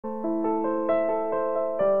You're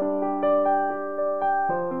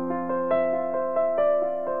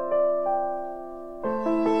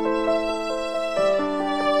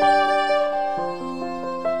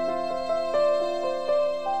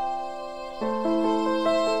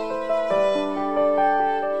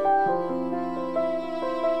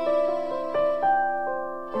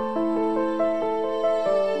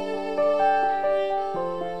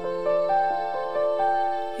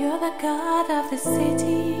the God of the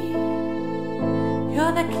city,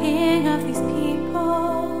 you're the King of these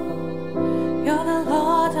people, you're the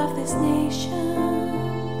Lord of this nation.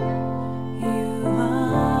 You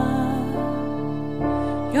are.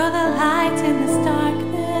 You're the light in this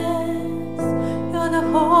darkness, you're the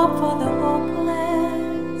hope for the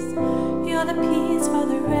hopeless, you're the peace for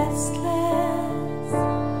the restless.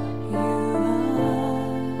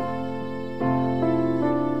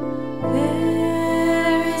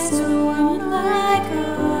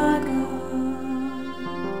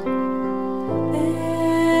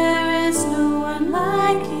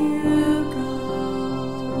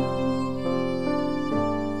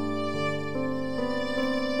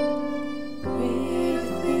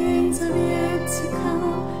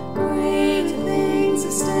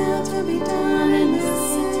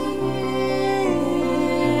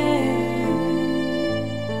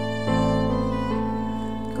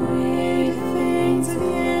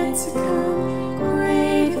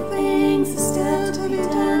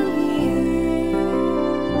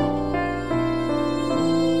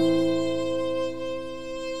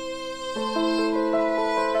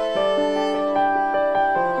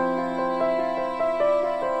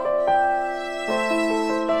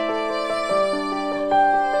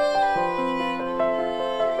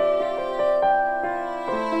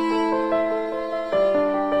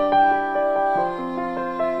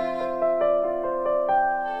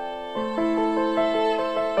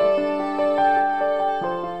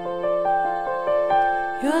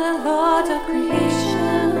 You're the Lord of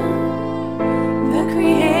creation, the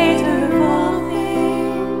creator of all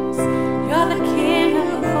things. You're the King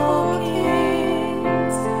of all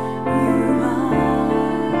kings. You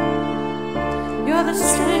are. You're the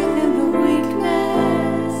strength in the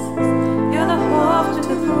weakness. You're the hope to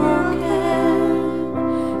the broken.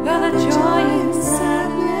 You're the joy in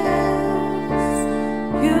sadness.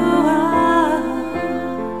 You are.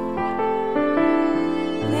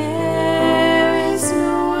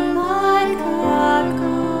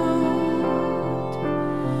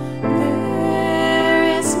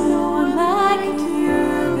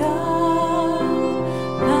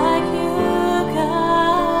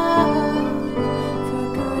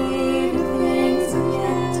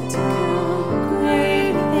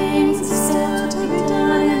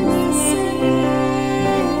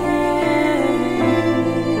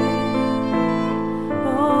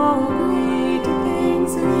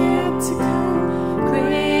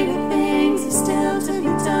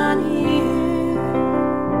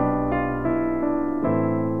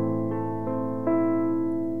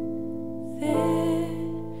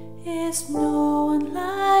 There's no one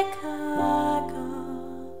like our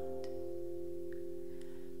God.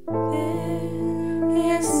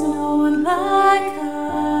 There is no one like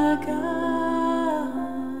our God.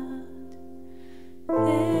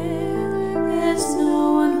 There is no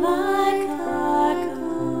one like our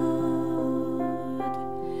God.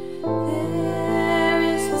 There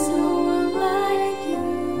is no one like you,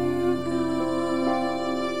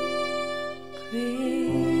 God.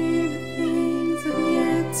 Great things have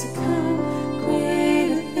yet to come.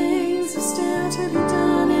 To be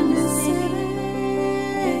done in this city.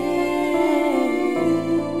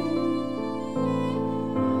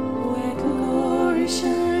 Where glory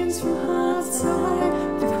shines from hearts so high,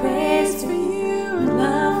 with praise for you and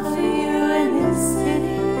love for you in this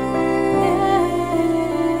city.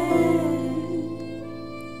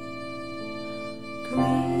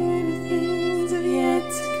 Greater things have yet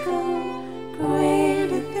to come,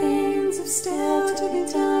 greater things have still to be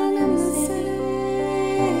done in this city.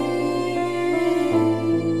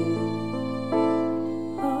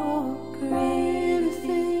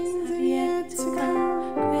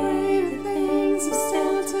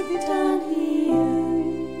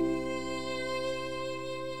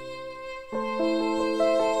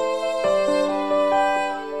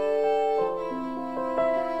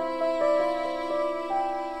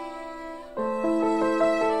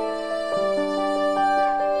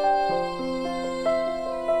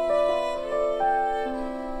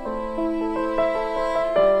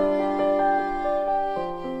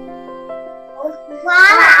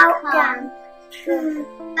 Welcome to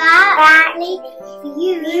Barclay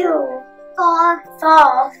Viewforth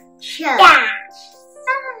Church.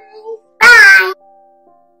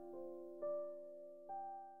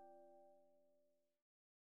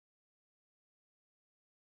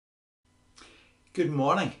 Good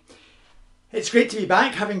morning. It's great to be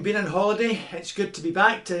back, having been on holiday. It's good to be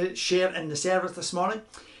back to share in the service this morning.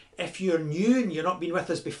 If you're new and you've not been with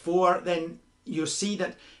us before, then you'll see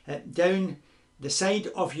that down the side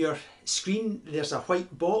of your screen there's a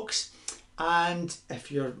white box, and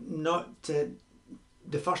if you're not the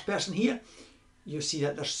first person here, you'll see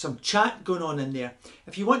that there's some chat going on in there.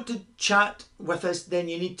 If you want to chat with us, then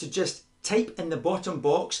you need to just type in the bottom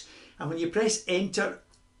box, and when you press enter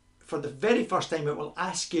for the very first time, it will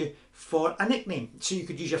ask you for a nickname. So you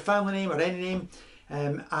could use your family name or any name,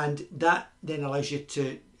 and that then allows you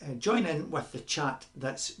to join in with the chat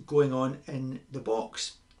that's going on in the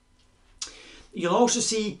box. You'll also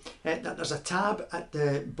see that there's a tab at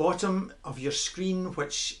the bottom of your screen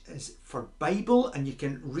which is for Bible, and you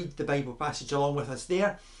can read the Bible passage along with us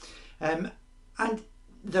there. And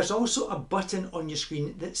there's also a button on your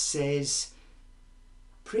screen that says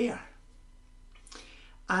prayer.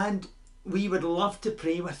 And we would love to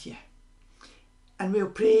pray with you. And we'll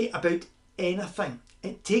pray about anything.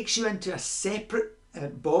 It takes you into a separate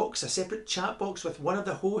box, a separate chat box with one of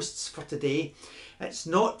the hosts for today. It's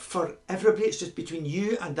not for everybody, it's just between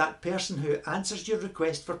you and that person who answers your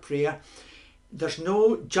request for prayer. There's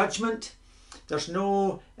no judgment, there's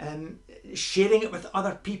no sharing it with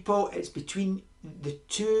other people. It's between the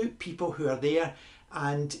two people who are there,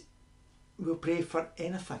 and we'll pray for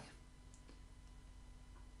anything.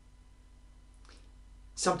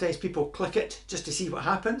 Sometimes people click it just to see what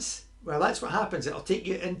happens. Well, that's what happens. It'll take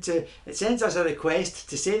you into, it sends us a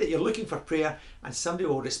request to say that you're looking for prayer, and somebody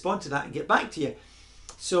will respond to that and get back to you.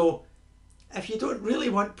 So if you don't really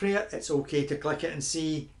want prayer, it's okay to click it and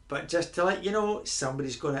see, but just to let you know,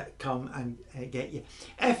 somebody's going to come and get you.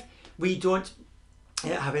 If we don't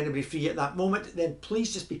have anybody free at that moment, then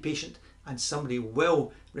please just be patient and somebody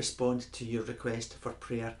will respond to your request for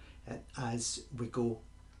prayer as we go.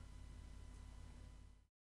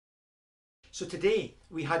 So today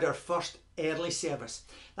we had our first early service.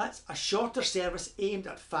 That's a shorter service aimed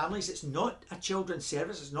at families. It's not a children's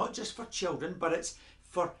service. It's not just for children, but it's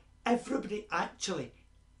for everybody actually.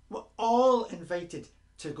 We're all invited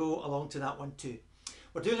to go along to that one too.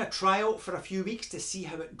 We're doing a trial for a few weeks to see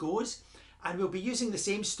how it goes, and we'll be using the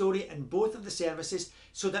same story in both of the services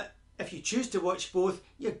so that if you choose to watch both,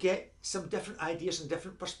 you get some different ideas and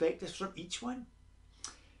different perspectives from each one.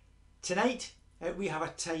 Tonight, we have a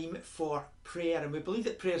time for prayer, and we believe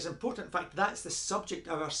that prayer is important. In fact, that's the subject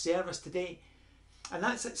of our service today, and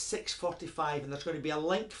that's at 6:45, and there's going to be a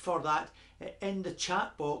link for that in the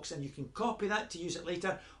chat box, and you can copy that to use it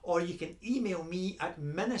later, or you can email me at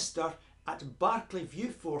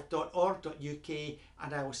minister@barclayviewforth.org.uk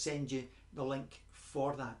and I will send you the link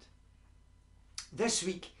for that. This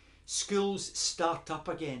week, schools start up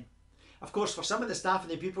again. Of course, for some of the staff and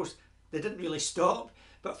the pupils, they didn't really stop.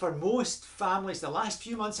 But for most families, the last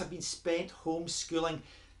few months have been spent homeschooling.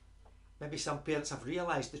 Maybe some parents have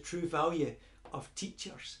realised the true value of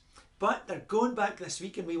teachers. But they're going back this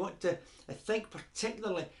week, and we want to think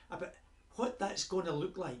particularly about what that's going to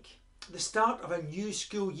look like. The start of a new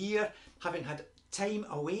school year, having had time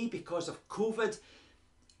away because of COVID,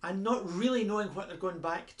 and not really knowing what they're going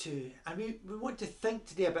back to. And we want to think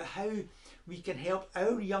today about how we can help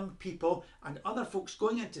our young people and other folks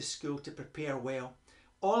going into school to prepare well.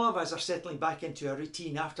 All of us are settling back into a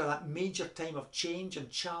routine after that major time of change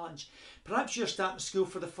and challenge. Perhaps you're starting school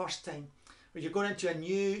for the first time, or you're going into a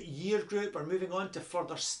new year group or moving on to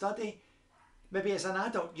further study. Maybe as an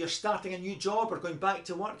adult, you're starting a new job or going back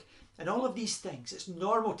to work. And all of these things, it's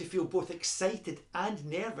normal to feel both excited and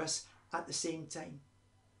nervous at the same time.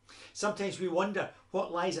 Sometimes we wonder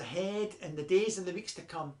what lies ahead in the days and the weeks to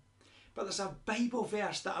come. But there's a Bible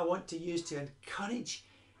verse that I want to use to encourage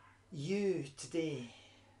you today.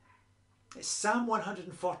 It's Psalm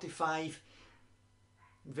 145,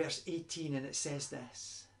 verse 18, and it says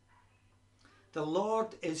this: "The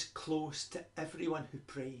Lord is close to everyone who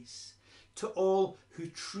prays, to all who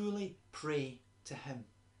truly pray to him.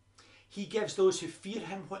 He gives those who fear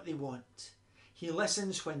him what they want. He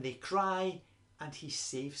listens when they cry, and he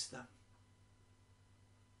saves them."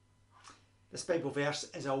 This Bible verse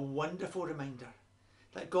is a wonderful reminder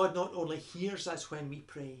that God not only hears us when we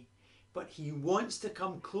pray, but he wants to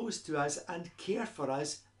come close to us and care for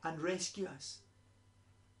us and rescue us.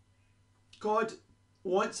 God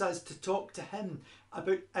wants us to talk to him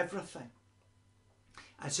about everything.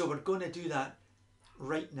 And so we're going to do that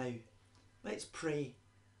right now. Let's pray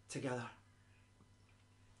together.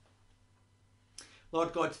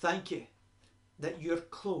 Lord God, thank you that you're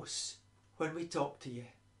close when we talk to you.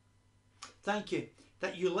 Thank you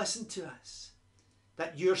that you listen to us,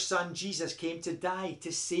 that your Son Jesus came to die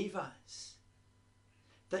to save us.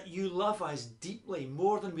 that you love us deeply,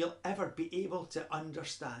 more than we'll ever be able to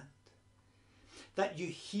understand. That you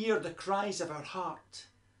hear the cries of our heart.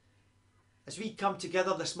 As we come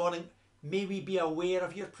together this morning, may we be aware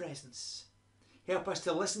of your presence. Help us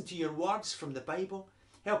to listen to your words from the Bible.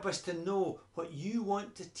 Help us to know what you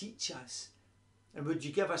want to teach us. And would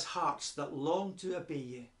you give us hearts that long to obey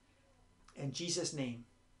you? In Jesus' name,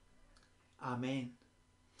 amen.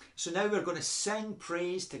 So now we're going to sing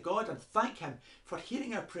praise to God and thank him for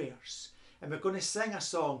hearing our prayers. And we're going to sing a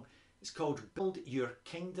song. It's called Build Your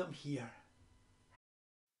Kingdom Here.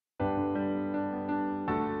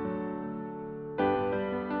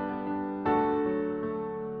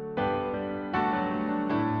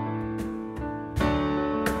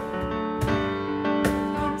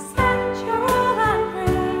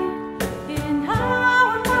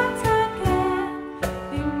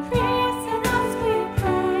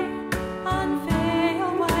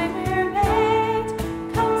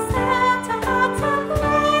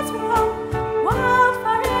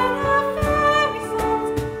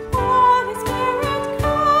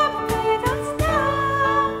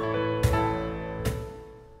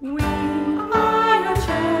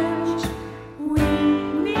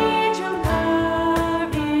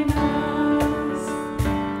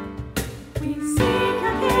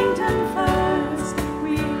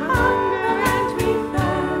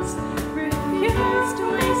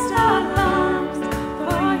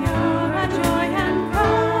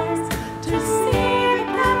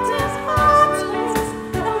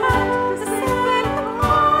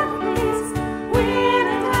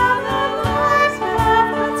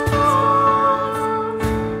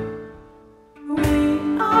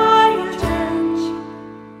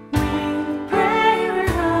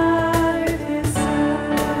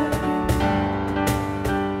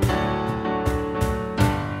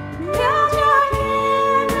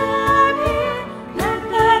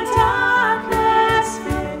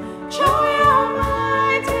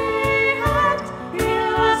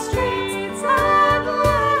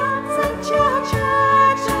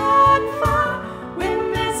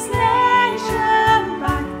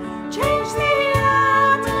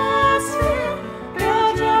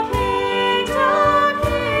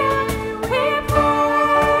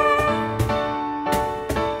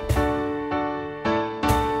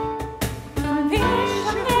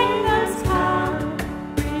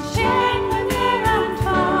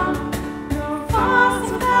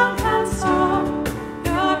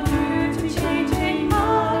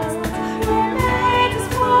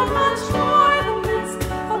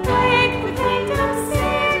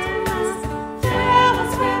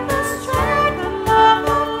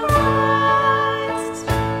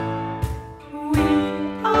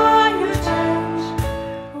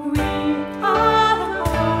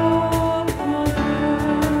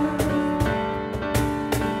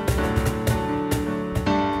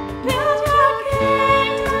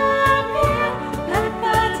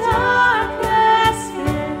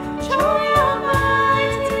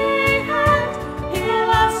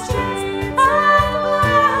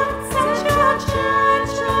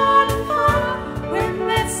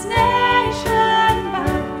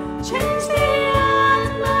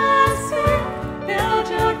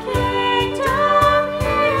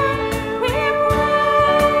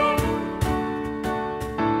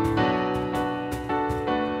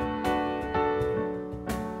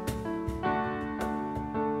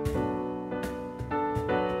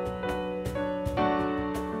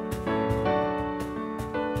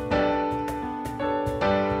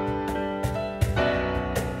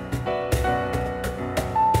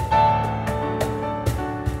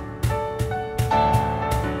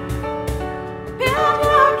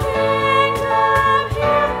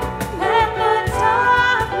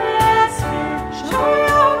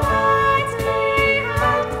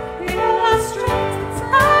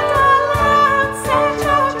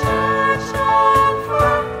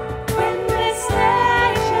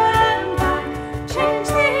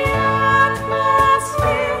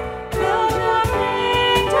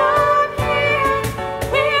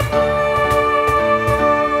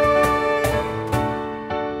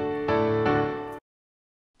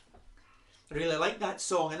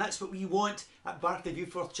 Song, and that's what we want at Barclay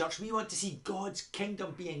Viewforth Church. We want to see God's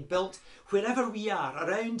kingdom being built wherever we are,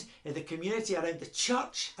 around in the community, around the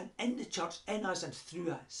church, and in the church, in us and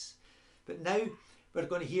through us. But now we're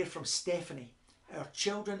going to hear from Stephanie, our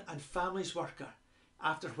children and families worker,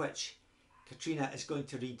 after which Katrina is going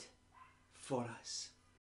to read for us.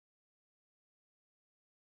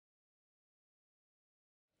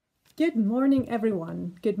 Good morning,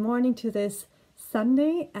 everyone. Good morning to this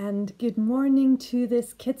Sunday, and good morning to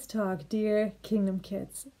this Kids Talk, dear Kingdom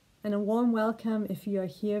Kids. and a warm welcome if you are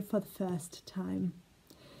here for the first time.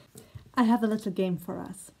 I have a little game for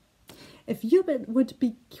us. If you would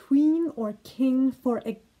be queen or king for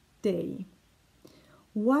a day,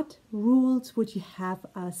 what rules would you have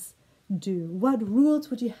us do? What rules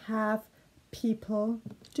would you have people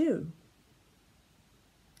do?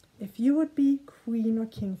 If you would be queen or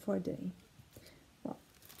king for a day. Well,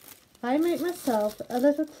 I made myself a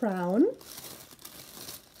little crown.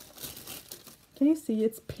 Can you see?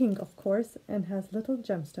 It's pink, of course, and has little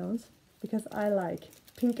gemstones because I like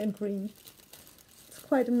pink and green. It's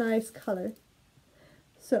quite a nice color.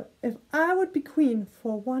 So, if I would be queen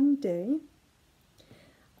for one day,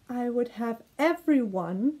 I would have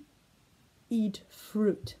everyone eat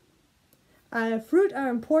fruit. Fruit are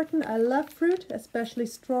important. I love fruit, especially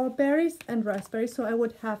strawberries and raspberries. So I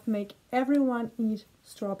would make everyone eat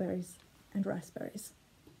strawberries and raspberries.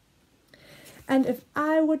 And if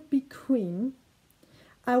I would be queen,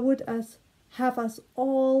 I would have us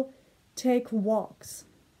all take walks.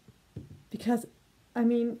 Because, I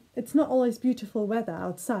mean, it's not always beautiful weather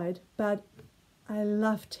outside, but I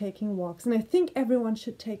love taking walks. And I think everyone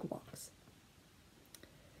should take walks.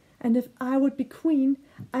 And if I would be queen,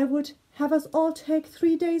 I would have us all take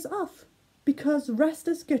 3 days off, because rest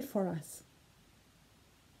is good for us.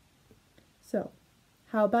 So,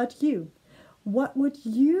 how about you? What would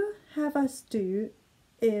you have us do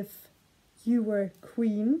if you were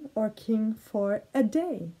queen or king for a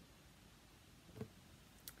day?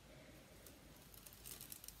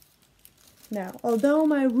 Now, although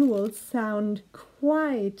my rules sound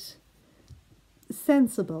quite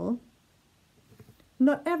sensible,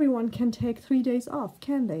 not everyone can take 3 days off,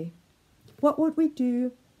 can they? What would we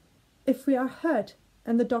do if we are hurt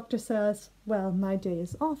and the doctor says, well, my day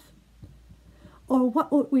is off? Or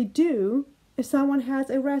what would we do if someone has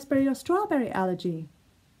a raspberry or strawberry allergy,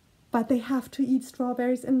 but they have to eat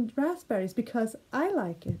strawberries and raspberries because I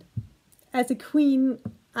like it? As a queen,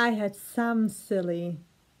 I had some silly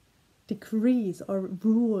decrees or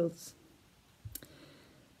rules.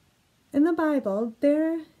 In the Bible,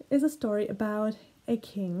 there is a story about a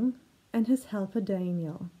king and his helper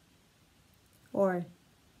Daniel, or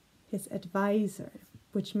his advisor,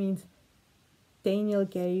 which means Daniel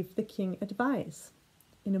gave the king advice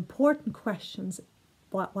in important questions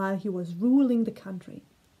while he was ruling the country.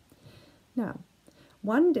 Now,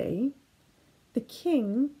 one day, the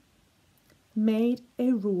king made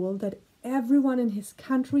a rule that everyone in his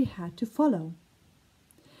country had to follow.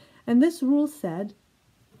 And this rule said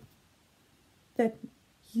that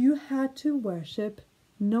you had to worship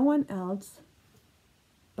no one else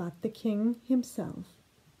but the king himself.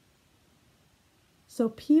 So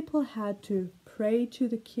people had to pray to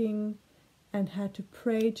the king and had to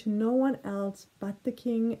pray to no one else but the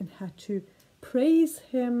king and had to praise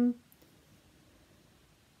him.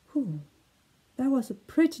 That was a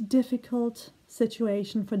pretty difficult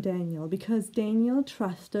situation for Daniel, because Daniel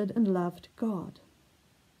trusted and loved God.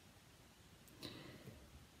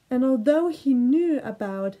 And although he knew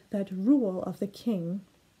about that rule of the king,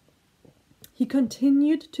 he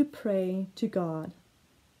continued to pray to God.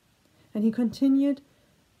 And he continued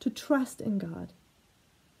to trust in God.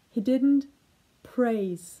 He didn't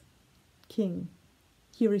praise king.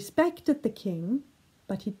 He respected the king,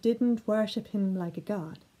 but he didn't worship him like a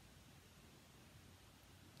god.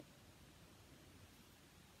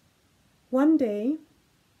 One day,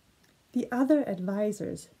 the other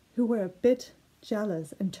advisors, who were a bit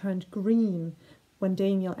jealous and turned green when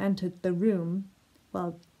Daniel entered the room,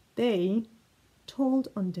 well, they told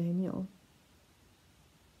on Daniel.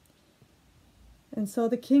 And so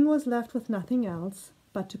the king was left with nothing else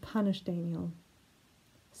but to punish Daniel.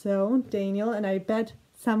 So Daniel, and I bet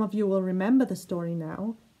some of you will remember the story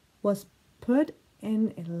now, was put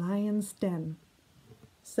in a lion's den.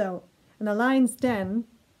 So, in a lion's den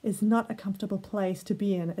is not a comfortable place to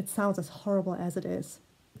be in. It sounds as horrible as it is.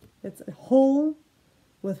 It's a hole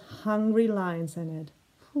with hungry lions in it.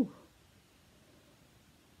 Whew.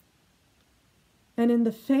 And in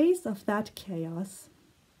the face of that chaos,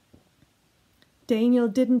 Daniel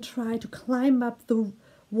didn't try to climb up the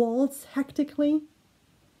walls hectically.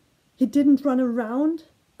 He didn't run around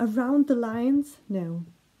the lions. No.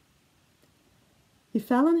 He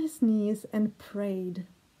fell on his knees and prayed.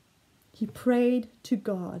 He prayed to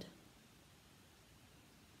God.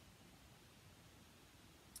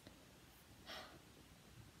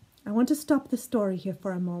 I want to stop the story here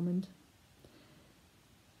for a moment,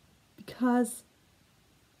 because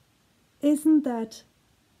isn't that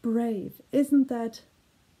brave? Isn't that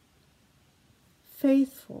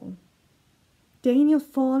faithful? Daniel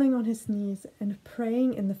falling on his knees and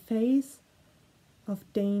praying in the face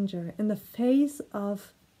of danger, in the face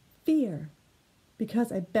of fear,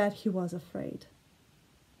 because I bet he was afraid.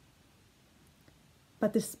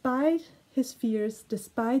 But despite his fears,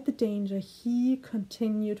 despite the danger, he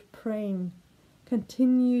continued praying,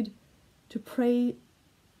 continued to pray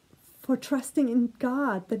for trusting in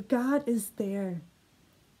God, that God is there.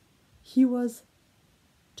 He was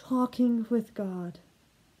talking with God.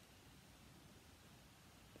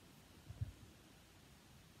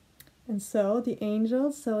 And so the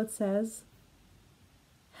angel, so it says,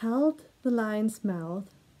 held the lion's mouth,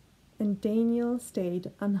 and Daniel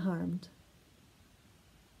stayed unharmed.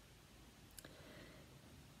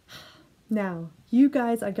 Now, you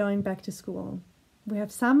guys are going back to school. We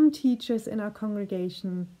have some teachers in our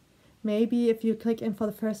congregation. Maybe if you click in for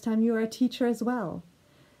the first time, you are a teacher as well.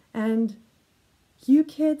 And you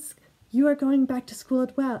kids, you are going back to school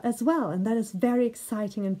as well. And that is very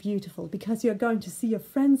exciting and beautiful, because you're going to see your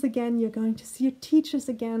friends again. You're going to see your teachers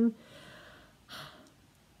again.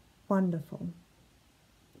 Wonderful.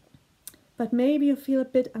 But maybe you feel a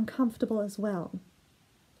bit uncomfortable as well.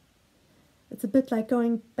 It's a bit like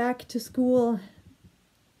going back to school,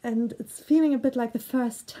 and it's feeling a bit like the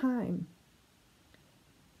first time.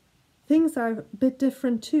 Things are a bit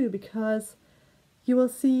different too, because you will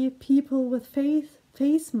see people with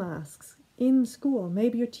face masks in school,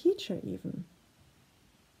 maybe your teacher even.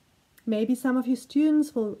 Maybe some of your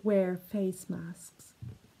students will wear face masks.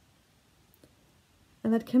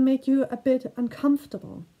 And that can make you a bit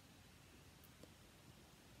uncomfortable.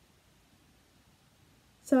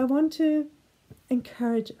 So I want to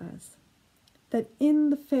encourage us that in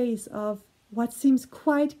the face of what seems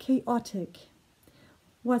quite chaotic,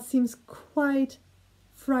 what seems quite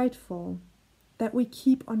frightful, that we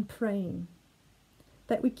keep on praying.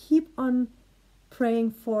 That we keep on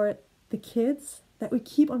praying for the kids, that we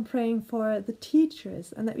keep on praying for the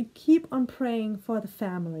teachers, and that we keep on praying for the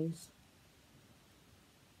families.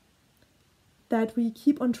 That we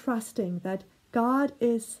keep on trusting that God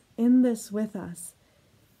is in this with us,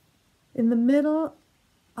 in the middle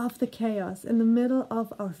of the chaos, in the middle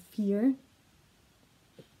of our fear,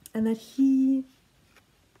 and that He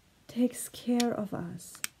takes care of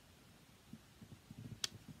us.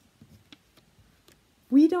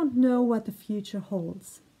 We don't know what the future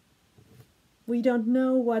holds. We don't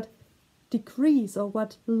know what decrees or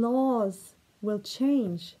what laws will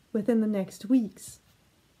change within the next weeks.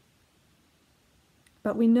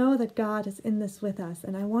 But we know that God is in this with us,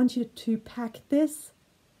 and I want you to pack this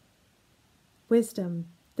wisdom,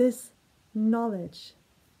 this knowledge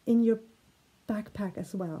in your backpack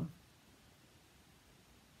as well.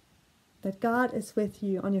 That God is with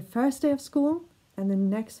you on your first day of school, and the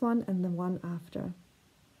next one, and the one after.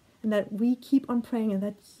 And that we keep on praying, and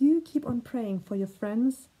that you keep on praying for your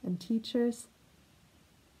friends and teachers,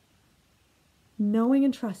 knowing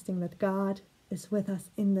and trusting that God is with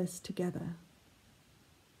us in this together,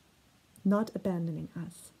 not abandoning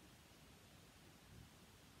us.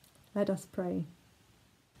 Let us pray.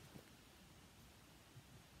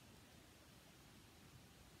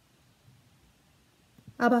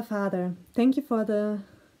 Abba Father, thank you for the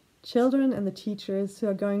children and the teachers who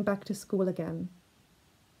are going back to school again.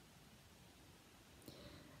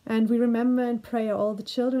 And we remember and pray all the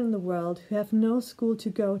children in the world who have no school to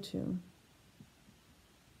go to.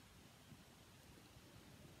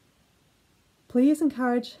 Please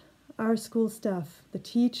encourage our school staff, the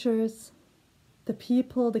teachers, the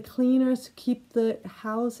people, the cleaners who keep the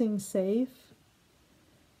housing safe.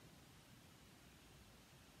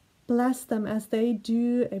 Bless them as they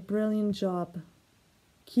do a brilliant job,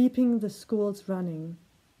 keeping the schools running.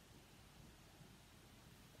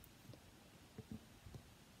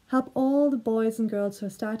 Help all the boys and girls who are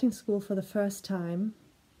starting school for the first time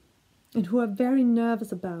and who are very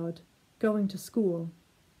nervous about going to school.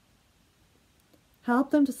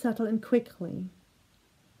 Help them to settle in quickly,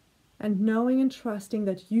 and knowing and trusting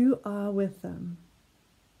that you are with them.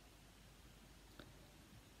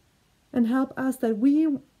 And help us that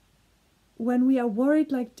when we are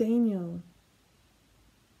worried like Daniel,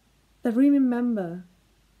 that we remember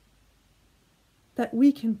that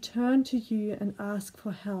we can turn to you and ask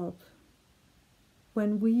for help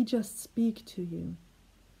when we just speak to you.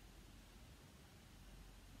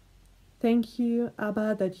 Thank you,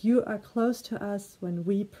 Abba, that you are close to us when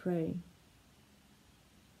we pray.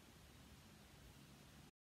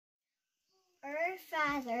 Our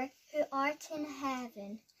Father, who art in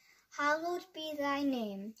heaven, hallowed be thy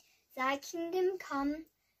name. Thy kingdom come,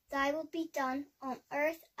 thy will be done on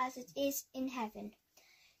earth as it is in heaven.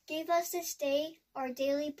 Give us this day our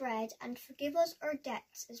daily bread, and forgive us our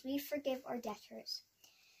debts as we forgive our debtors.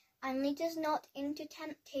 And lead us not into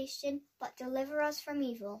temptation, but deliver us from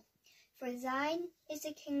evil. For thine is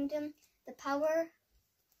the kingdom, the power,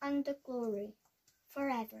 and the glory,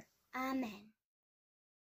 forever. Amen.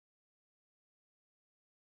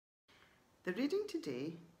 The reading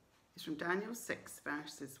today is from Daniel 6,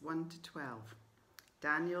 verses 1 to 12.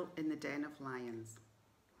 Daniel in the den of lions.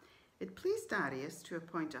 It pleased Darius to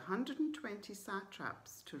appoint 120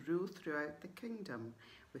 satraps to rule throughout the kingdom,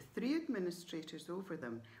 with 3 administrators over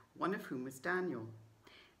them, one of whom was Daniel.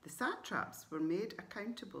 The satraps were made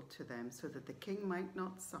accountable to them so that the king might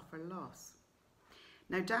not suffer loss.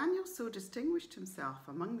 Now Daniel so distinguished himself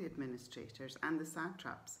among the administrators and the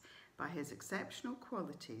satraps by his exceptional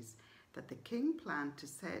qualities that the king planned to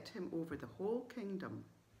set him over the whole kingdom.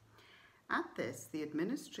 At this, the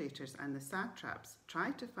administrators and the satraps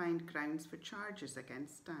tried to find grounds for charges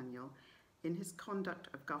against Daniel in his conduct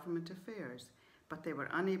of government affairs, but they were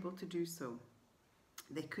unable to do so.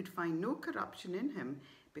 They could find no corruption in him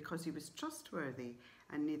because he was trustworthy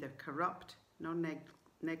and neither corrupt nor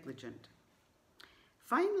negligent.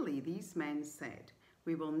 Finally, these men said,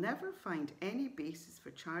 "We will never find any basis for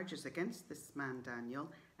charges against this man Daniel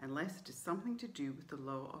unless it is something to do with the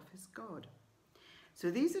law of his God." So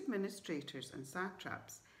these administrators and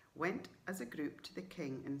satraps went as a group to the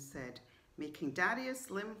king and said, "May King Darius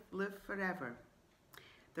live forever."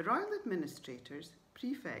 The royal administrators,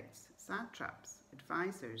 prefects, satraps,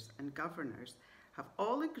 advisors, and governors have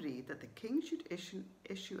all agreed that the king should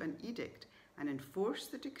issue an edict and enforce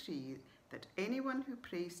the decree that anyone who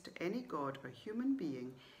prays to any god or human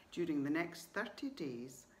being during the next 30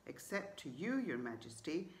 days, except to you, your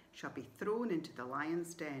majesty, shall be thrown into the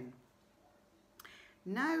lion's den.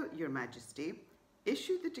 Now, your majesty,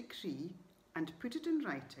 issue the decree and put it in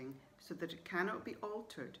writing so that it cannot be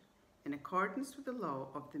altered, in accordance with the law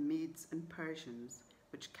of the Medes and Persians,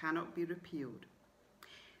 which cannot be repealed.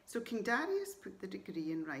 So King Darius put the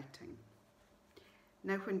decree in writing.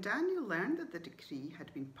 Now when Daniel learned that the decree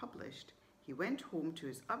had been published, he went home to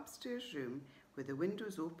his upstairs room with the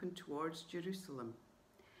windows open towards Jerusalem.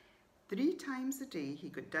 3 times a day he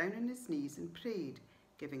got down on his knees and prayed,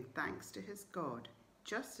 giving thanks to his God,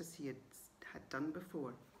 just as he had done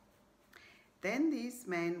before. Then these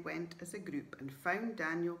men went as a group and found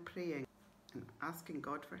Daniel praying and asking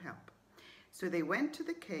God for help. So they went to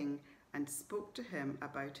the king and spoke to him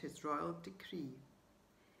about his royal decree.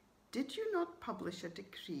 "Did you not publish a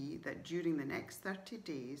decree that during the next 30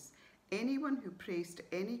 days, anyone who prays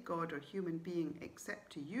to any god or human being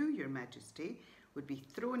except to you, your majesty, would be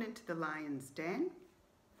thrown into the lion's den?"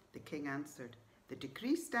 The king answered, "The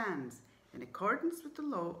decree stands in accordance with the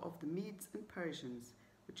law of the Medes and Persians,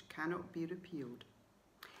 which cannot be repealed."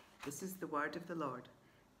 This is the word of the Lord.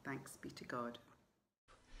 Thanks be to God.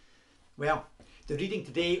 Well, the reading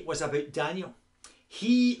today was about Daniel.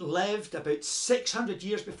 He lived about 600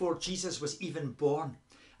 years before Jesus was even born,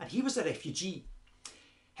 and he was a refugee.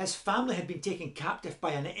 His family had been taken captive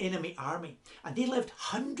by an enemy army, and they lived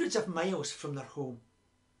hundreds of miles from their home.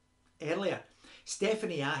 Earlier,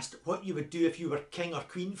 Stephanie asked what you would do if you were king or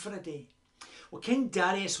queen for a day. Well, King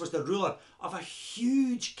Darius was the ruler of a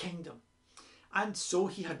huge kingdom, and so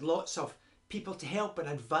he had lots of people to help and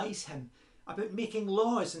advise him about making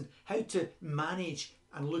laws and how to manage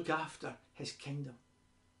and look after his kingdom.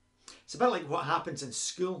 It's a bit like what happens in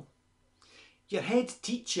school. Your head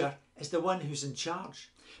teacher is the one who's in charge,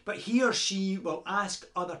 but he or she will ask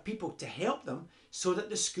other people to help them so that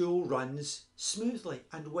the school runs smoothly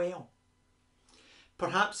and well.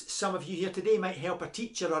 Perhaps some of you here today might help a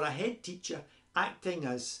teacher or a head teacher acting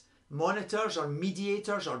as monitors or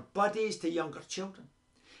mediators or buddies to younger children.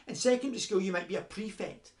 In secondary school you might be a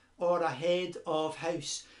prefect or a head of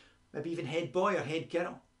house, maybe even head boy or head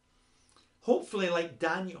girl. Hopefully, like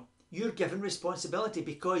Daniel, you're given responsibility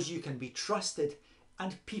because you can be trusted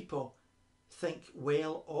and people think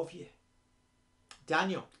well of you.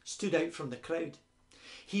 Daniel stood out from the crowd.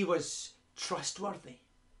 He was trustworthy.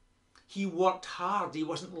 He worked hard, he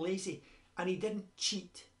wasn't lazy, and he didn't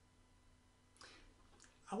cheat.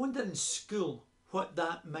 I wonder in school what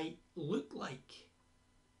that might look like.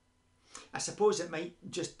 I suppose it might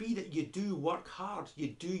just be that you do work hard, you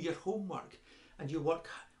do your homework, and you work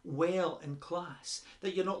well in class,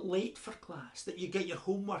 that you're not late for class, that you get your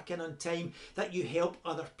homework in on time, that you help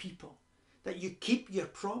other people, that you keep your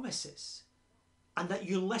promises, and that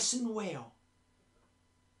you listen well,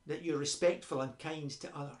 that you're respectful and kind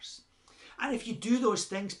to others. And if you do those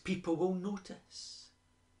things, people will notice.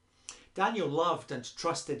 Daniel loved and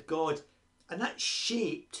trusted God, and that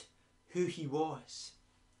shaped who he was.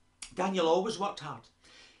 Daniel always worked hard.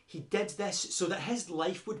 He did this so that his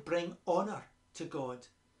life would bring honour to God,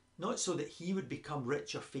 not so that he would become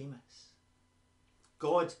rich or famous.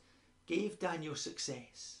 God gave Daniel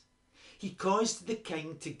success. He caused the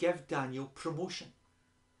king to give Daniel promotion.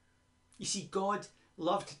 You see, God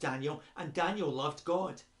loved Daniel and Daniel loved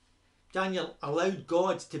God. Daniel allowed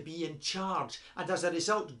God to be in charge, and as a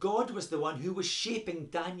result, God was the one who was shaping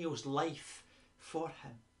Daniel's life for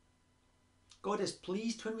him. God is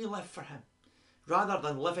pleased when we live for him, rather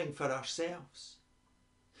than living for ourselves.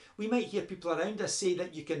 We might hear people around us say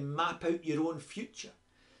that you can map out your own future,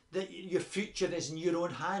 that your future is in your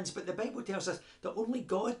own hands, but the Bible tells us that only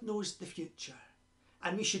God knows the future,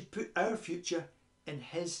 and we should put our future in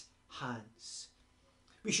his hands.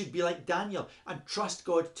 We should be like Daniel and trust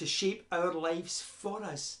God to shape our lives for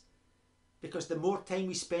us, because the more time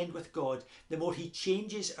we spend with God, the more he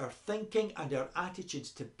changes our thinking and our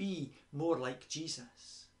attitudes to be more like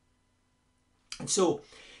Jesus. And so,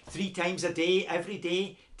 3 times a day, every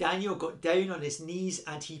day, Daniel got down on his knees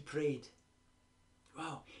and he prayed.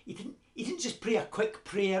 Wow, he didn't just pray a quick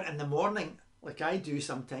prayer in the morning like I do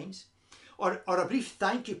sometimes, or a brief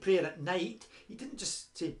thank you prayer at night. He didn't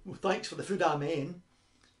just say, well, thanks for the food, amen.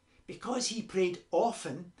 Because he prayed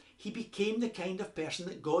often, he became the kind of person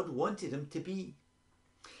that God wanted him to be.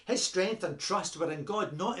 His strength and trust were in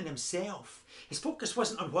God, not in himself. His focus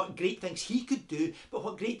wasn't on what great things he could do, but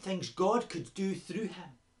what great things God could do through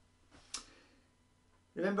him.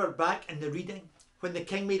 Remember back in the reading, when the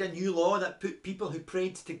king made a new law that put people who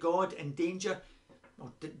prayed to God in danger?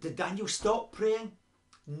 Well, did Daniel stop praying?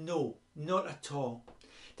 No, not at all.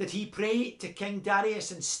 Did he pray to King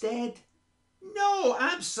Darius instead? No,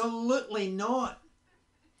 absolutely not.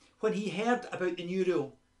 When he heard about the new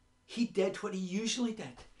rule, he did what he usually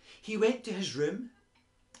did. He went to his room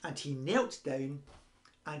and he knelt down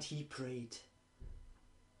and he prayed.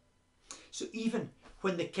 So even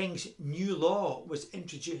when the king's new law was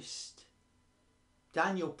introduced,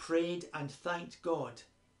 Daniel prayed and thanked God,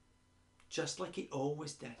 just like he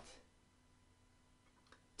always did.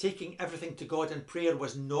 Taking everything to God in prayer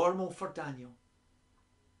was normal for Daniel,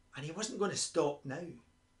 and he wasn't going to stop now.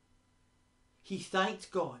 He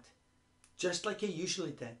thanked God, just like he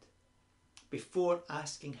usually did, before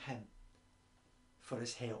asking him for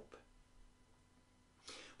his help.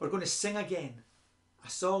 We're going to sing again a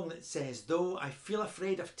song that says, though I feel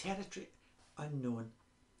afraid of territory unknown.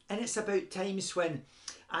 And it's about times when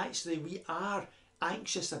actually we are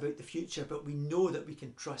anxious about the future, but we know that we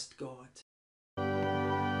can trust God.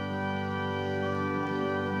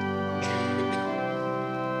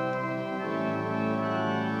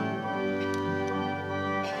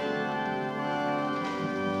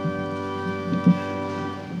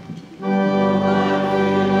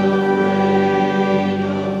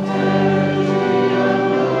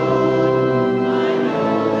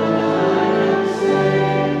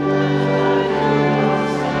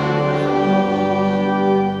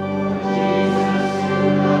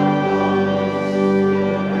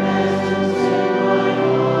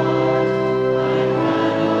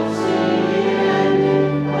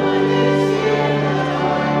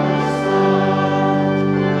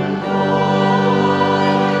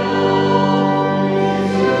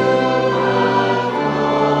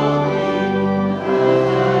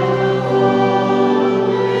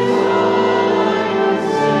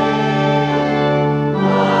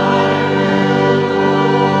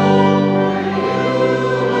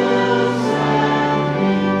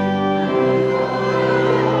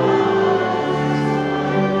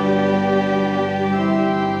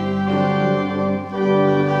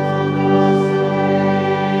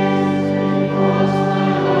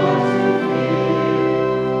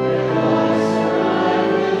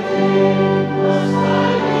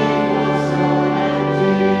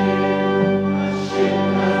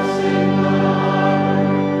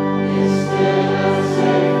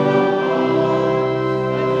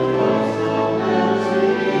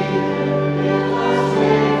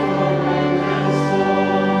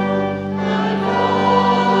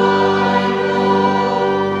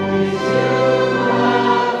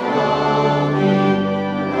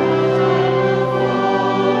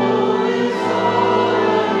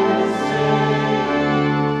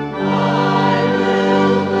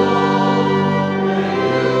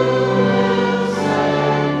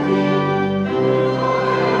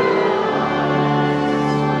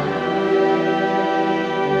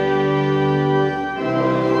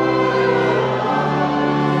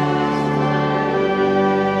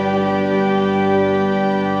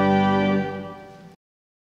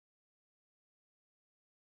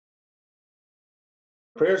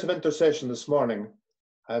 Prayers of intercession this morning,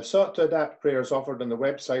 I have sought to adapt prayers offered on the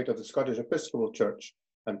website of the Scottish Episcopal Church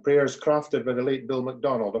and prayers crafted by the late Bill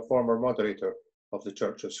MacDonald, a former moderator of the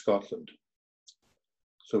Church of Scotland.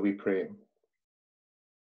 So we pray.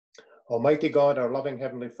 Almighty God, our loving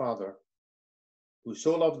Heavenly Father, who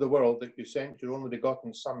so loved the world that you sent your only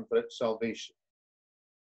begotten Son for its salvation.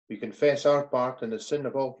 We confess our part in the sin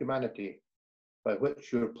of all humanity, by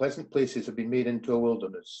which your pleasant places have been made into a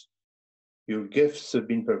wilderness. Your gifts have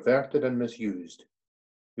been perverted and misused.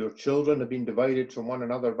 Your children have been divided from one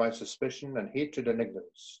another by suspicion and hatred and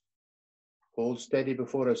ignorance. Hold steady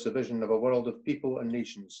before us the vision of a world of people and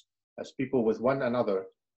nations, as people with one another,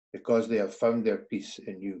 because they have found their peace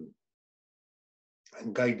in you.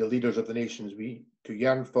 And guide the leaders of the nations to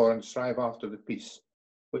yearn for and strive after the peace,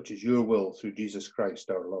 which is your will through Jesus Christ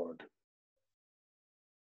our Lord.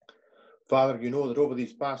 Father, you know that over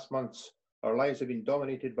these past months, our lives have been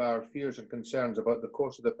dominated by our fears and concerns about the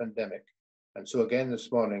course of the pandemic. And so again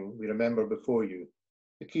this morning, we remember before you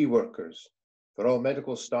the key workers, for all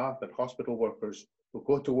medical staff and hospital workers who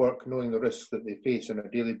go to work knowing the risks that they face on a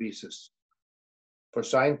daily basis, for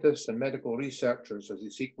scientists and medical researchers as they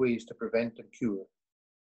seek ways to prevent and cure,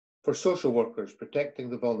 for social workers protecting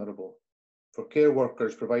the vulnerable, for care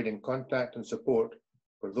workers providing contact and support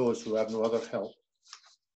for those who have no other help,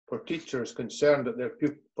 for teachers concerned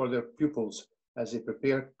for their pupils as they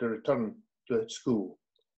prepare to return to school,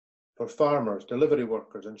 for farmers, delivery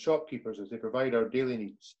workers and shopkeepers as they provide our daily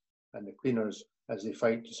needs, and the cleaners as they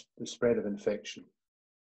fight the spread of infection.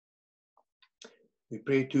 We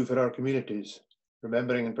pray too for our communities,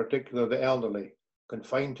 remembering in particular the elderly,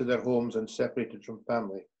 confined to their homes and separated from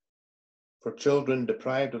family, for children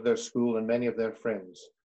deprived of their school and many of their friends,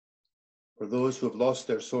 for those who have lost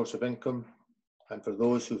their source of income, and for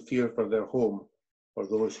those who fear for their home, or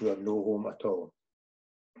those who have no home at all.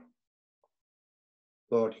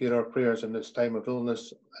 Lord, hear our prayers in this time of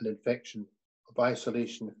illness and infection, of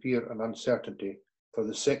isolation, fear and uncertainty, for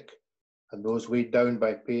the sick and those weighed down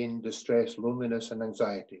by pain, distress, loneliness and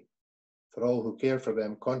anxiety, for all who care for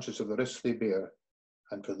them, conscious of the risks they bear,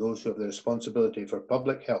 and for those who have the responsibility for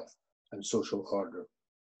public health and social order.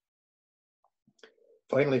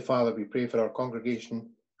 Finally, Father, we pray for our congregation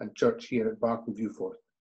and church here at Barclay Viewforth,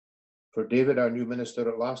 for David, our new minister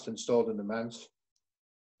at last installed in the manse,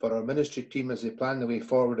 for our ministry team as they plan the way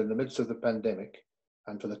forward in the midst of the pandemic,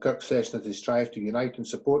 and for the Kirk session as they strive to unite and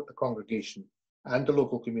support the congregation and the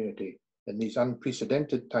local community in these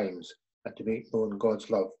unprecedented times, and to make known God's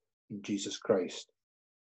love in Jesus Christ.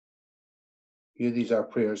 Hear these our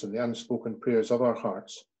prayers and the unspoken prayers of our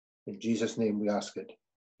hearts. In Jesus' name we ask it.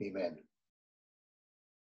 Amen.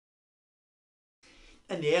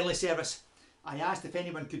 In the early service, I asked if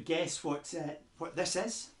anyone could guess what this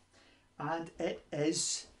is, and it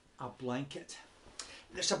is a blanket.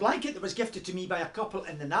 It's a blanket that was gifted to me by a couple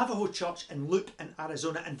in the Navajo church in Loop in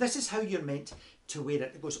Arizona, and this is how you're meant to wear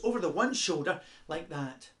it. It goes over the one shoulder like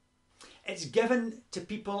that. It's given to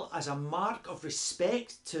people as a mark of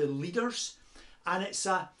respect to leaders, and it's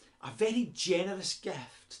a very generous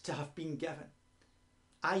gift to have been given.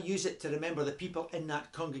 I use it to remember the people in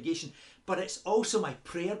that congregation, but it's also my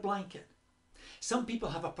prayer blanket. Some people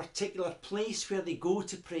have a particular place where they go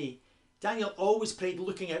to pray. Daniel always prayed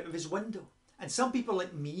looking out of his window. And some people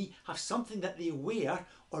like me have something that they wear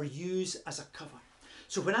or use as a cover.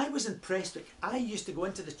 So when I was in Prestwick, I used to go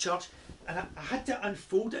into the church and I had to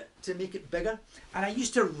unfold it to make it bigger. And I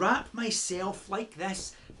used to wrap myself like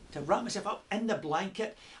this, to wrap myself up in the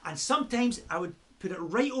blanket. And sometimes I would put it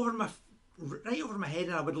right over my head,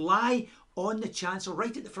 and I would lie on the chancel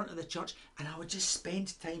right at the front of the church, and I would just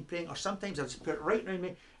spend time praying. Or sometimes I'd just put it right around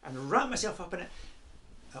me and wrap myself up in it.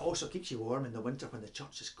 It also keeps you warm in the winter when the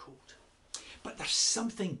church is cold. But there's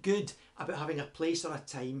something good about having a place or a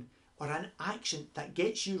time or an action that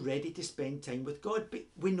gets you ready to spend time with God. But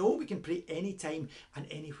we know we can pray anytime and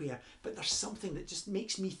anywhere, but there's something that just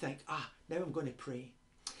makes me think, now I'm going to pray.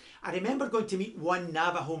 I remember going to meet one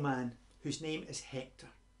Navajo man whose name is Hector.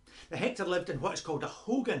 Now, Hector lived in what is called a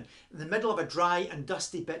hogan, in the middle of a dry and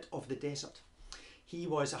dusty bit of the desert. He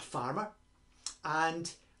was a farmer,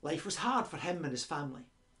 and life was hard for him and his family.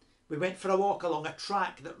 We went for a walk along a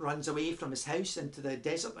track that runs away from his house into the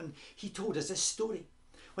desert, and he told us this story.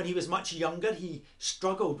 When he was much younger, he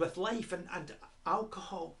struggled with life and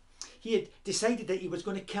alcohol. He had decided that he was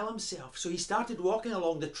going to kill himself, so he started walking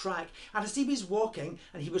along the track, and as he was walking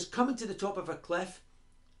and he was coming to the top of a cliff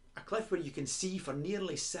where you can see for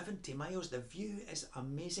nearly 70 miles, the view is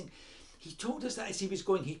amazing. He told us that as he was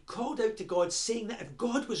going, he called out to God, saying that if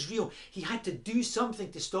God was real, he had to do something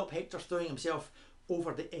to stop Hector throwing himself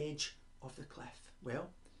over the edge of the cliff.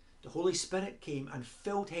 Well, the Holy Spirit came and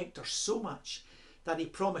filled Hector so much that he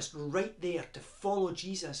promised right there to follow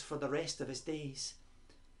Jesus for the rest of his days.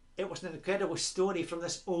 It was an incredible story from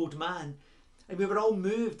this old man, and we were all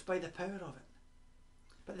moved by the power of it.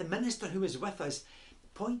 But the minister who was with us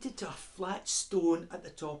pointed to a flat stone at the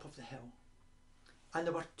top of the hill. and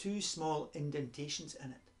there were 2 small indentations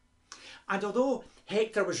in it. And although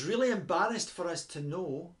Hector was really embarrassed for us to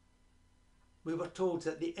know, we were told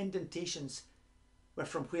that the indentations were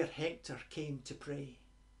from where Hector came to pray.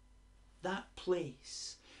 That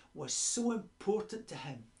place was so important to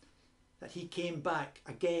him that he came back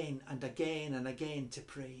again and again and again to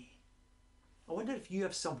pray. I wonder if you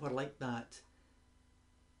have somewhere like that,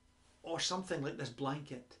 or something like this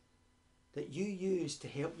blanket that you use to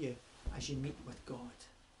help you as you meet with God.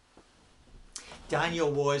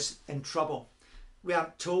 Daniel was in trouble. We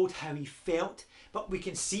aren't told how he felt, but we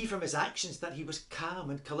can see from his actions that he was calm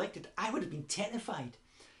and collected. I would have been terrified.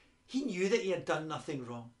 He knew that he had done nothing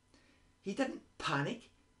wrong. He didn't panic.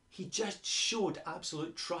 He just showed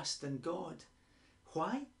absolute trust in God.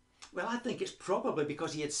 Why? Well, I think it's probably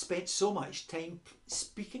because he had spent so much time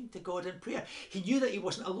speaking to God in prayer. He knew that he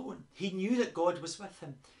wasn't alone. He knew that God was with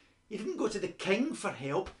him. He didn't go to the king for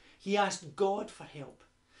help. He asked God for help.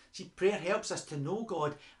 See, prayer helps us to know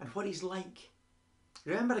God and what he's like.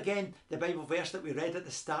 Remember again the Bible verse that we read at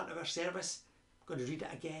the start of our service? I'm going to read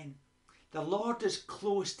it again. The Lord is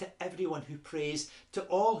close to everyone who prays, to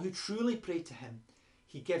all who truly pray to him.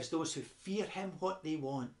 He gives those who fear him what they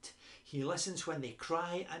want. He listens when they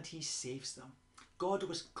cry and he saves them. God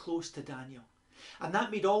was close to Daniel, and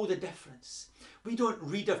that made all the difference. We don't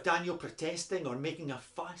read of Daniel protesting or making a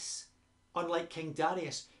fuss, unlike King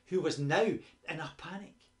Darius, who was now in a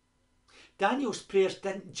panic. Daniel's prayers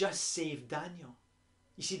didn't just save Daniel.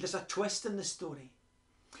 You see, there's a twist in the story.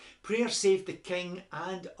 Prayer saved the king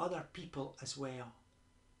and other people as well.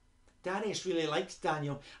 Darius really liked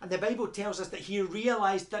Daniel, and the Bible tells us that he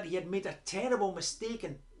realised that he had made a terrible mistake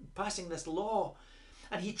in passing this law,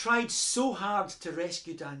 and he tried so hard to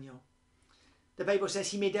rescue Daniel. The Bible says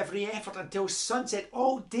he made every effort until sunset.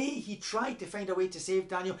 All day he tried to find a way to save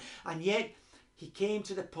Daniel, and yet he came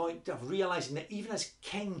to the point of realising that even as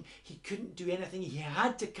king he couldn't do anything. He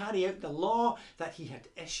had to carry out the law that he had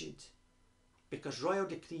issued, because royal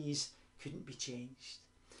decrees couldn't be changed.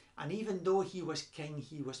 And even though he was king,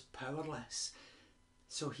 he was powerless.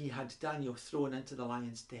 So he had Daniel thrown into the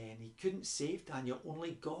lion's den. He couldn't save Daniel.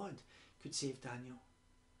 Only God could save Daniel.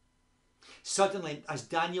 Suddenly, as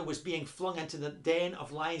Daniel was being flung into the den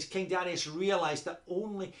of lions, King Darius realised that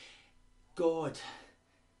only God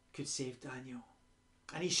could save Daniel.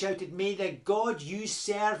 And he shouted, "May the God you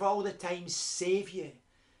serve all the time save you."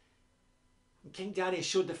 And King Darius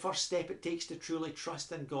showed the first step it takes to truly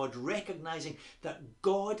trust in God, recognising that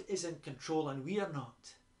God is in control and we are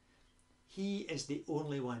not. He is the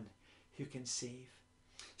only one who can save.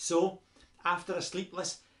 So, after a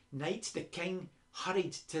sleepless night, the king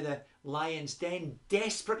hurried to the lion's den,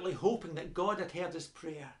 desperately hoping that God had heard his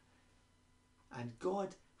prayer. And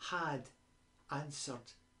God had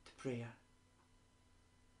answered the prayer.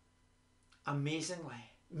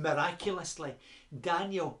 Amazingly, miraculously,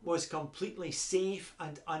 Daniel was completely safe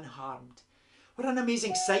and unharmed. What an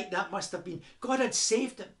amazing sight that must have been. God had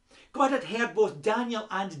saved him. God had heard both Daniel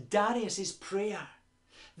and Darius's prayer.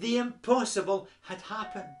 The impossible had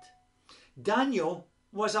happened. Daniel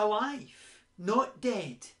was alive, not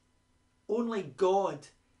dead. Only God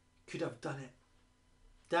could have done it.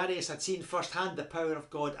 Darius had seen firsthand the power of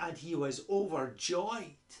God, and he was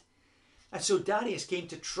overjoyed. And so Darius came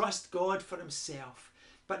to trust God for himself.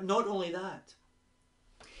 But not only that,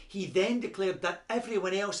 he then declared that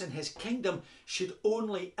everyone else in his kingdom should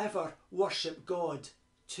only ever worship God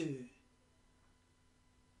too.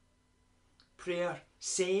 Prayer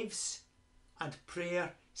saves, and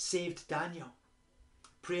prayer saved Daniel.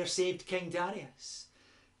 Prayer saved King Darius.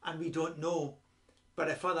 And we don't know, but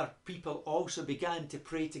if other people also began to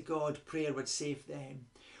pray to God, prayer would save them.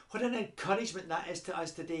 What an encouragement that is to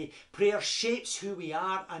us today. Prayer shapes who we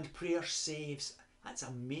are, and prayer saves. That's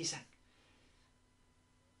amazing.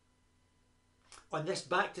 On this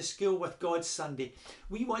Back to School with God Sunday,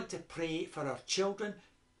 we want to pray for our children,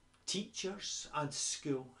 teachers and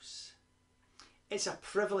schools. It's a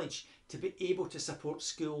privilege to be able to support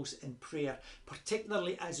schools in prayer,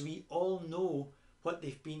 particularly as we all know what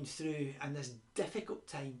they've been through and this difficult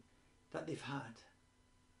time that they've had.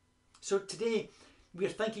 So today, we're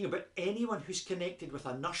thinking about anyone who's connected with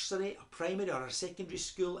a nursery, a primary or a secondary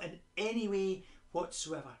school in any way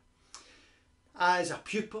whatsoever. As a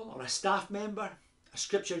pupil or a staff member, a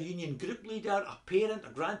Scripture Union group leader, a parent, a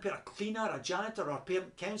grandparent, a cleaner, a janitor or a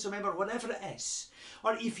parent council member, whatever it is.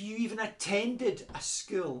 Or if you even attended a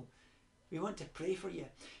school, we want to pray for you.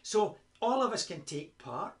 So all of us can take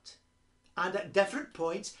part. And at different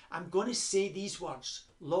points, I'm going to say these words: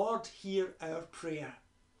 Lord, hear our prayer.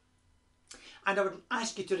 And I would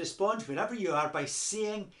ask you to respond wherever you are by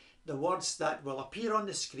saying the words that will appear on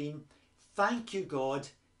the screen: Thank you, God,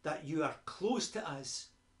 that you are close to us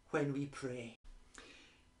when we pray.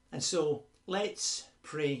 And so let's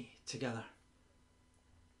pray together.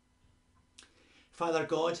 Father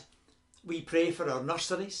God, we pray for our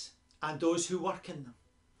nurseries and those who work in them.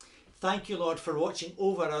 Thank you, Lord, for watching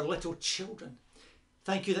over our little children.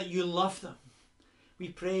 Thank you that you love them. We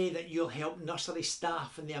pray that you'll help nursery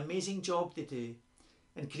staff in the amazing job they do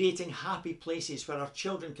in creating happy places where our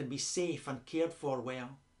children can be safe and cared for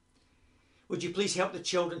well. Would you please help the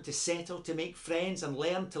children to settle, to make friends and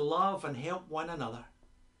learn to love and help one another?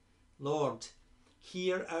 Lord,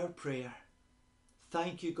 hear our prayer.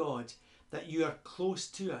 Thank you, God, that you are close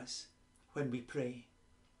to us when we pray.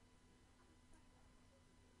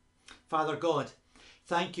 Father God,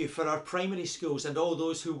 thank you for our primary schools and all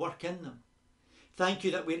those who work in them. Thank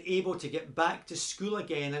you that we're able to get back to school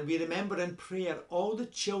again, and we remember in prayer all the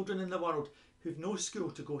children in the world who've no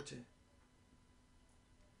school to go to.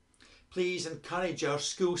 Please encourage our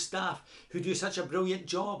school staff who do such a brilliant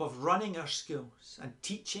job of running our schools and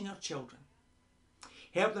teaching our children.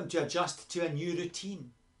 Help them to adjust to a new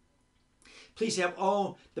routine. Please help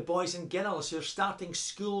all the boys and girls who are starting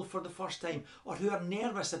school for the first time or who are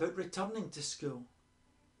nervous about returning to school.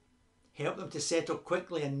 Help them to settle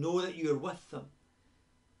quickly and know that you are with them.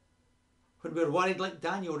 When we're worried like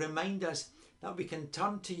Daniel, remind us that we can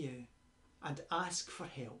turn to you and ask for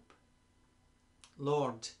help.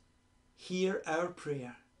 Lord, hear our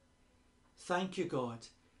prayer. Thank you, God,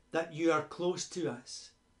 that you are close to us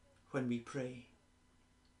when we pray.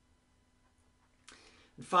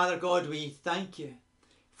 And Father God, we thank you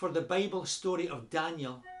for the Bible story of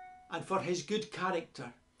Daniel and for his good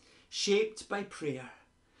character, shaped by prayer.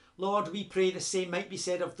 Lord, we pray the same might be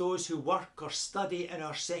said of those who work or study in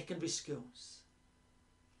our secondary schools.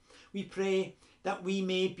 We pray that we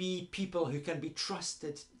may be people who can be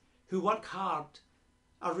trusted, who work hard,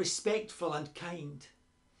 are respectful and kind.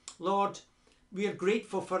 Lord, we are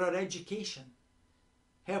grateful for our education.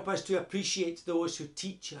 Help us to appreciate those who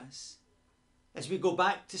teach us. As we go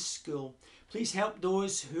back to school, please help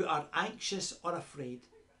those who are anxious or afraid.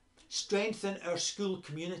 Strengthen our school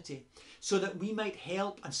community so that we might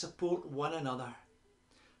help and support one another.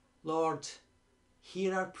 Lord,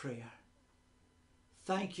 hear our prayer.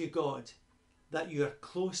 Thank you, God, that you are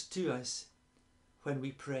close to us when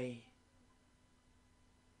we pray.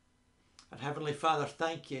 And Heavenly Father,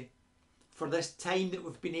 thank you for this time that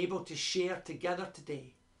we've been able to share together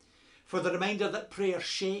today, for the reminder that prayer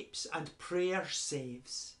shapes and prayer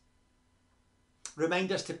saves.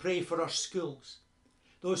 Remind us to pray for our schools,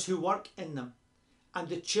 those who work in them, and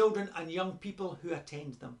the children and young people who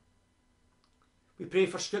attend them. We pray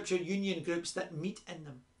for Scripture Union groups that meet in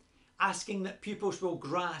them, asking that pupils will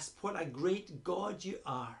grasp what a great God you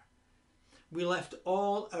are. We lift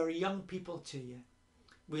all our young people to you.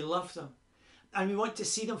 We love them, and we want to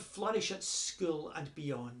see them flourish at school and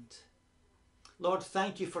beyond. Lord,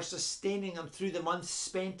 thank you for sustaining them through the months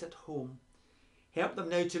spent at home. Help them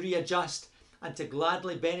now to readjust and to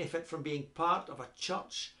gladly benefit from being part of a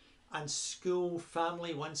church and school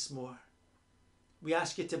family once more. We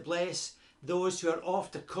ask you to bless those who are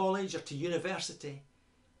off to college or to university,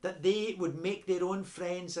 that they would make their own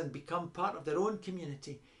friends and become part of their own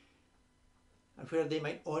community, and where they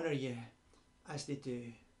might honour you as they do.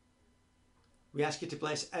 We ask you to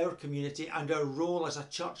bless our community and our role as a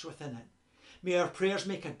church within it. May our prayers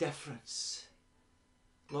make a difference.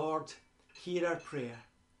 Lord, hear our prayer.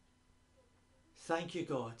 Thank you,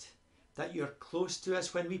 God, that you're close to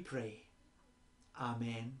us when we pray.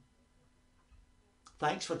 Amen.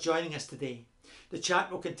 Thanks for joining us today. The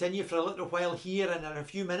chat will continue for a little while here, and in a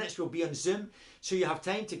few minutes we'll be on Zoom, so you have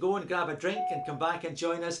time to go and grab a drink and come back and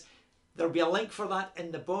join us. There'll be a link for that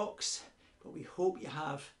in the box, but we hope you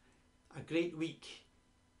have a great week,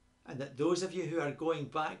 and that those of you who are going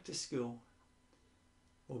back to school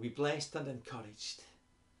will be blessed and encouraged.